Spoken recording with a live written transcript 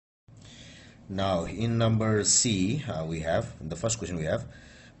Now in number C, we have in the first question we have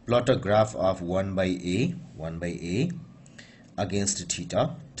plot a graph of 1 by A against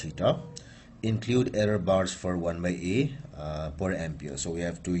theta, include error bars for 1 by A per ampere. So we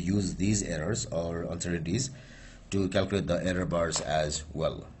have to use these errors or uncertainties to calculate the error bars as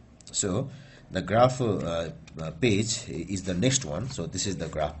well. So the graph page is the next one. So this is the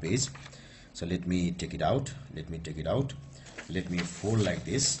graph page. So let me take it out. Let me fold like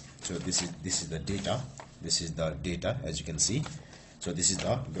this. So this is the data. This is the data, as you can see. So this is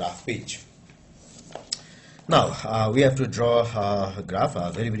the graph page. Now we have to draw a graph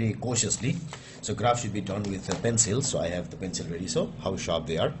very cautiously. So graph should be drawn with a pencil. So I have the pencil ready. So how sharp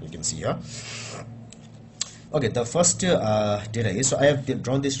they are, you can see here. Okay, the first data is, so I have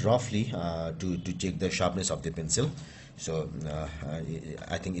drawn this roughly to check the sharpness of the pencil. So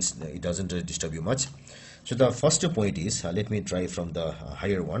I think it doesn't disturb you much. So the first point is, let me try from the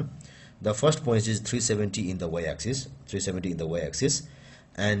higher one. The first point is 370 in the y-axis, 370 in the y-axis,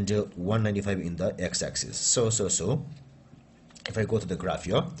 and 195 in the x-axis. So if I go to the graph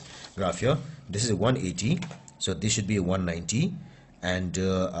here, this is 180, so this should be 190, and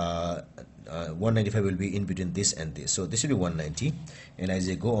 195 will be in between this and this. So this will be 190, and as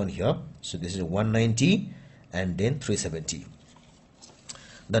I go on here, so this is 190 and then 370.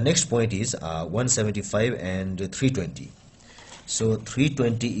 The next point is 175 and 320. So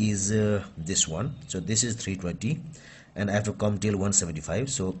 320 is this one. So this is 320, and I have to come till 175.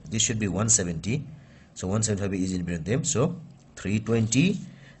 So this should be 170. So 175 is in between them. So 320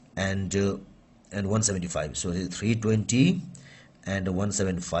 and 175. So 320 and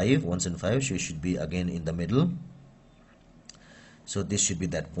 175. So it should be again in the middle. So this should be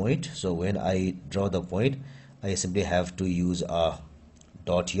that point. So when I draw the point, I simply have to use a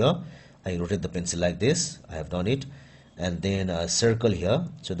dot here. I rotate the pencil like this. I have done it, and then a circle here.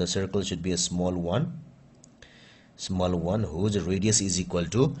 So the circle should be a small one whose radius is equal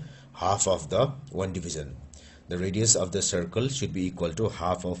to half of the 1 division. The radius of the circle should be equal to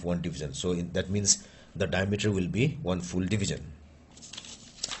half of 1 division. So that means the diameter will be 1 full division.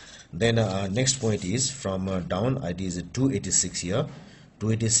 Then next point is from down, it is 286 here,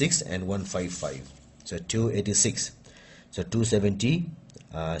 286 and 155. So 286, so 270,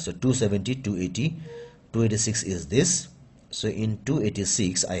 so 270, 280, 286 is this. So in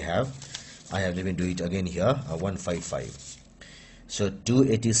 286 I have let me do it again here, 155. So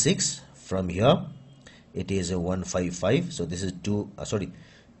 286 from here, it is a 155. So this is 280,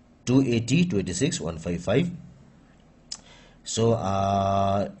 286, 155. So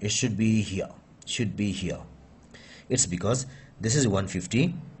it should be here, it's because this is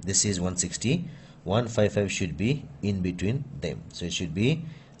 150, this is 160, 155 should be in between them. So it should be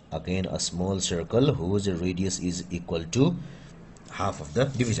again a small circle whose radius is equal to half of the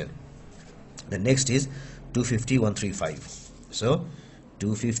division. The next is 250, 135. So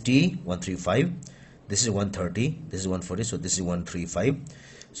 250, 135, this is 130, this is 140, so this is 135.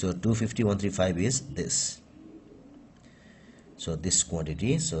 So 250, 135 is this. So this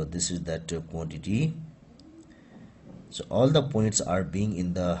quantity, so this is that quantity. So all the points are being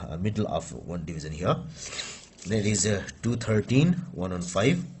in the middle of 1 division here. There is 213,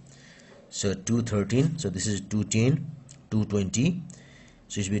 115. So 213, so this is 210, 220.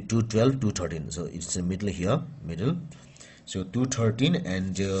 So it should be 212, 213. So it's the middle here, middle. So 213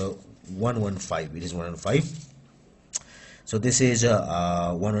 and 115, it is 115. So this is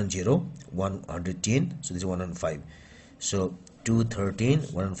 110, 110. So this is 105. So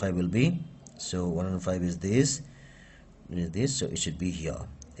 213, 105 will be, so 105 is this, so it should be here,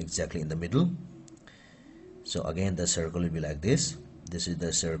 exactly in the middle. So again the circle will be like this. This is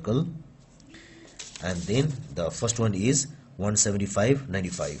the circle, and then the first one is 175,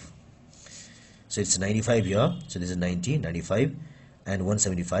 95. So it's 95 here, so this is 90, 95 and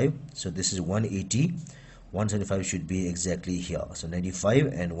 175. So this is 180, 175 should be exactly here. So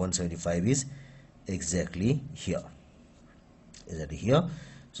 95 and 175 is exactly here.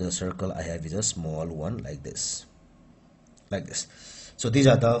 So the circle I have is a small one like this, So these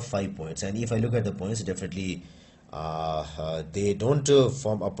are the 5 points, and if I look at the points, definitely they don't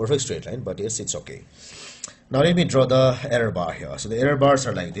form a perfect straight line, but yes, it's okay. Now let me draw the error bar here. So the error bars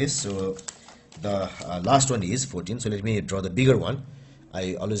are like this. So the last one is 14. So let me draw the bigger one.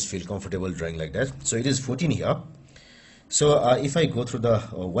 I always feel comfortable drawing like that. So it is 14 here. So if I go through the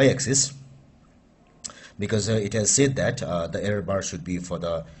y-axis, because it has said that the error bar should be for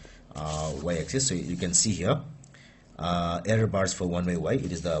the y-axis. So you can see here error bars for 1 by y,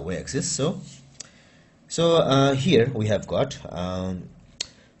 it is the y-axis. So here we have got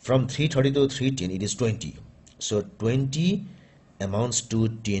from 330 to 310, it is 20. So 20 amounts to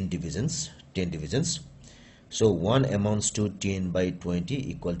 10 divisions. 10 divisions. So 1 amounts to 10 by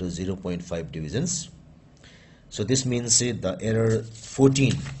 20 equal to 0.5 divisions. So this means the error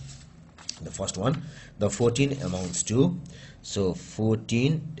 14, the first one, the 14 amounts to, so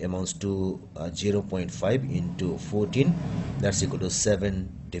 14 amounts to 0.5 into 14, that's equal to 7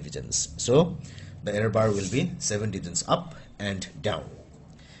 divisions. So the error bar will be 7 divisions up and down.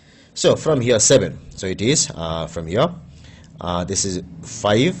 So from here 7, so it is from here this is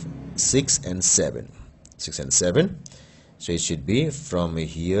 5, 6 and 7, 6 and 7. So it should be from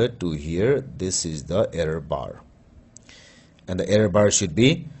here to here. This is the error bar, and the error bar should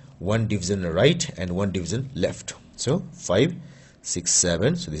be 1 division right and 1 division left. So 5, 6,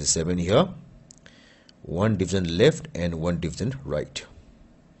 7, so this is 7 here, 1 division left and 1 division right.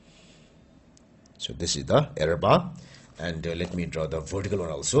 So this is the error bar. And let me draw the vertical one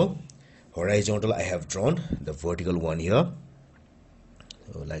also. Horizontal I have drawn, the vertical one here,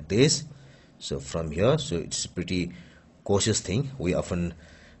 so like this. So from here, so it's a pretty cautious thing. We often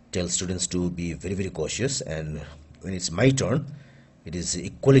tell students to be very, very cautious, and when it's my turn, it is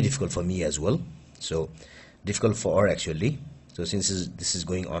equally difficult for me as well. So difficult for her actually. So since this is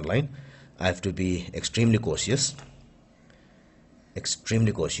going online, I have to be extremely cautious,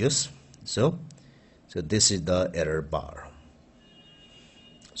 extremely cautious. So this is the error bar.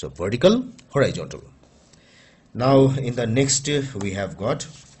 So vertical, horizontal. Now in the next we have got,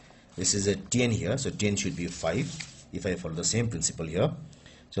 this is a 10 here, so 10 should be 5 if I follow the same principle here.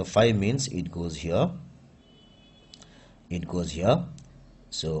 So 5 means it goes here, it goes here,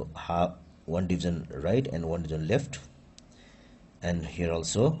 so 1 division right and 1 division left, and here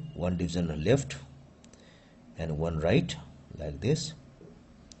also 1 division left and 1 right, like this.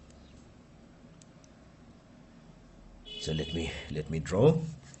 So let me draw.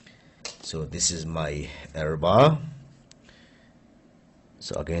 So this is my error bar.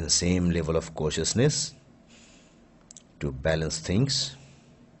 So again, same level of cautiousness to balance things.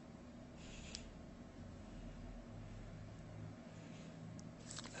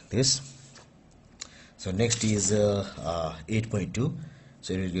 Like this. So next is 8.2.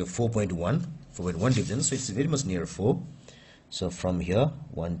 So it will be 4.1 division. So it's very much near 4. So from here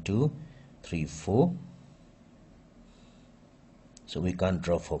 1, 2, 3, 4. So we can't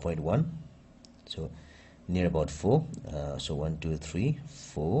draw 4.1, so near about 4. So 1, 2, 3,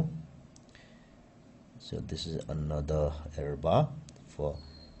 4. So this is another error bar for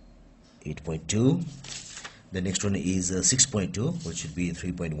 8.2. The next one is 6.2, which should be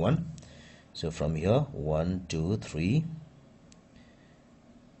 3.1. So from here 1, 2, 3,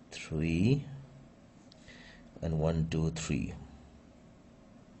 3, and 1, 2, 3,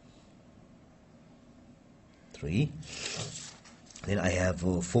 3. Then I have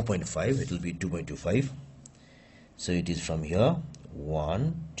 4.5, it will be 2.25. So it is from here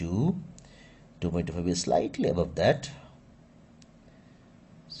 1, 2, 2.25 is slightly above that.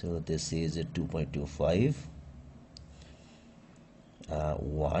 So this is a 2.25,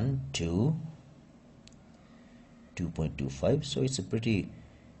 1, 2, 2.25. So it's a pretty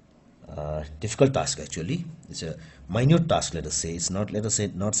difficult task actually. It's a minute task, let us say. It's not, let us say,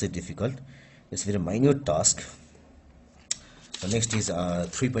 not say difficult. It's a very minute task. So next is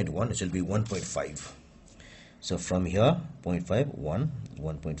 3.1, which will be 1.5. So from here 0.5, 1,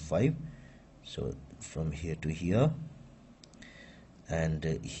 1.5. So from here to here and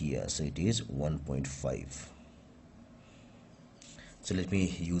here, so it is 1.5. So let me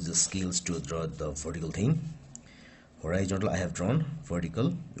use the scales to draw the vertical thing. Horizontal I have drawn,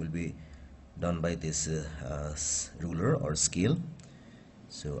 vertical will be done by this ruler or scale.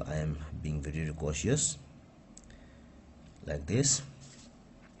 So I am being very cautious, like this.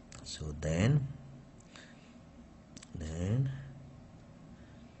 So then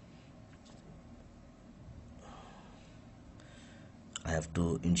I have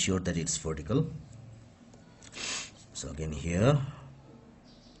to ensure that it's vertical. So again here,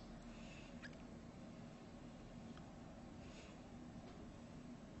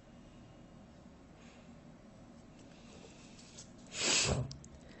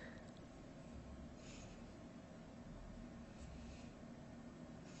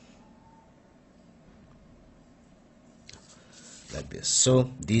 like this.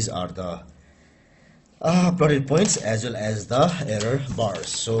 So these are the plotted points as well as the error bars.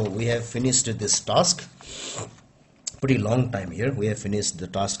 So we have finished this task. Pretty long time here. We have finished the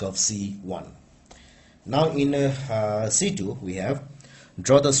task of C1. Now in C2 we have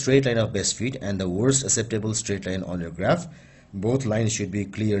draw the straight line of best fit and the worst acceptable straight line on your graph. Both lines should be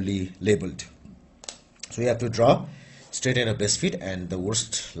clearly labeled. So we have to draw straight line of best fit and the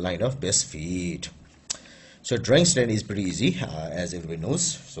worst line of best fit. So drawing straight line is pretty easy, as everybody knows.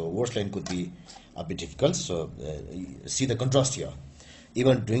 So worst line could be a bit difficult. So see the contrast here.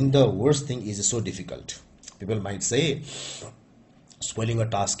 Even doing the worst thing is so difficult. People might say spoiling a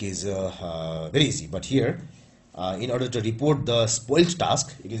task is very easy, but here in order to report the spoiled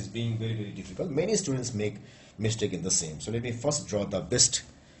task, it is being very, very difficult. Many students make mistake in the same. So let me first draw the best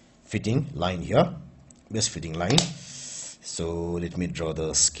fitting line here, best fitting line. So let me draw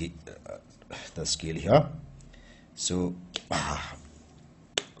the scale here. So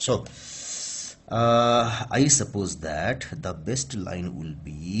I suppose that the best line will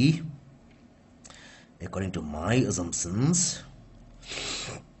be, according to my assumptions,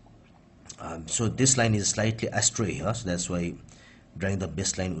 so this line is slightly astray here, so that's why drawing the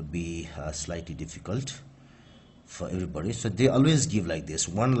best line would be slightly difficult for everybody. So they always give like this,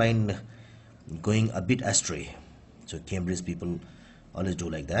 one line going a bit astray. So Cambridge people always do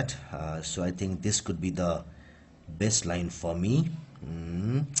like that. So I think this could be the best line for me.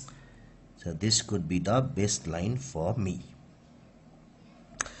 So this could be the best line for me.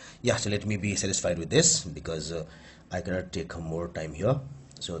 Yeah, so let me be satisfied with this, because I cannot take more time here.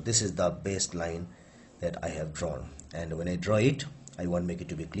 So this is the best line that I have drawn, and when I draw it, I want to make it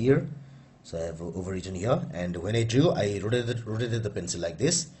to be clear. So I have overwritten here, and when I drew, I rotated the pencil like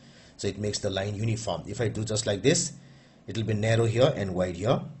this, so it makes the line uniform. If I do just like this, it will be narrow here and wide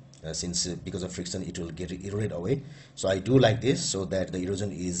here, since because of friction it will get eroded away. So I do like this so that the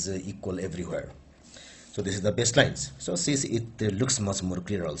erosion is equal everywhere. So this is the best lines. So see, it looks much more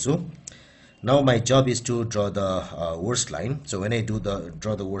clear also. Now my job is to draw the worst line. So when I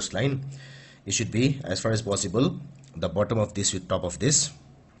draw the worst line, it should be, as far as possible, the bottom of this with top of this,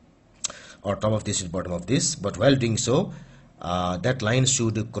 or top of this with bottom of this. But while doing so, that line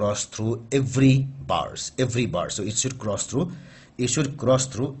should cross through every bar. So it should cross through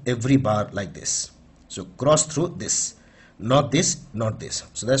every bar like this. So cross through this, not this, not this.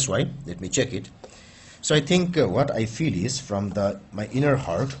 So that's why, let me check it. So I think what I feel is, from my inner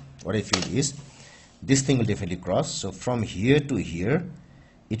heart, what I feel is this thing will definitely cross. So from here to here,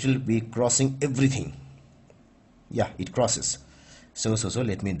 it will be crossing everything. Yeah, it crosses. So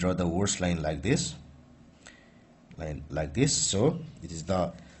let me draw the worst line like this. So it is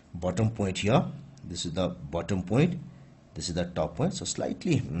the bottom point here. This is the bottom point. This is the top point. So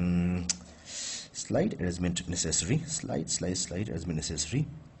slightly slight arrangement necessary. Slight arrangement necessary.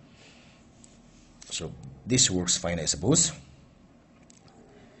 So this works fine, I suppose.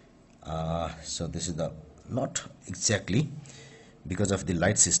 So this is the, not exactly, because of the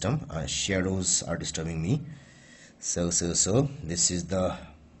light system, shadows are disturbing me. So this is the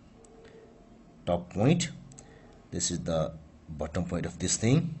top point, this is the bottom point of this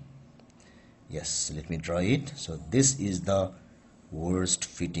thing. Yes, let me draw it. So this is the worst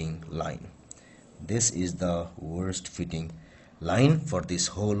fitting line. This is the worst fitting line for this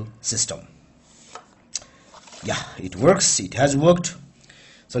whole system. Yeah, it works, it has worked.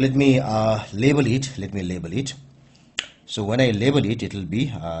 So let me label it. So when I label it, it will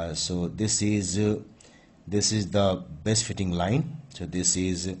be so this is the best fitting line. So this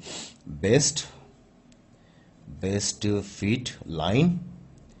is best fit line,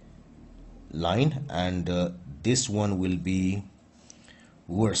 and this one will be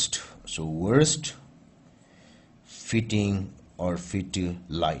worst. So worst fitting or fit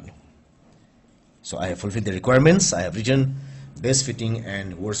line. So I have fulfilled the requirements. I have written best fitting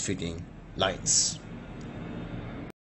and worst fitting lines.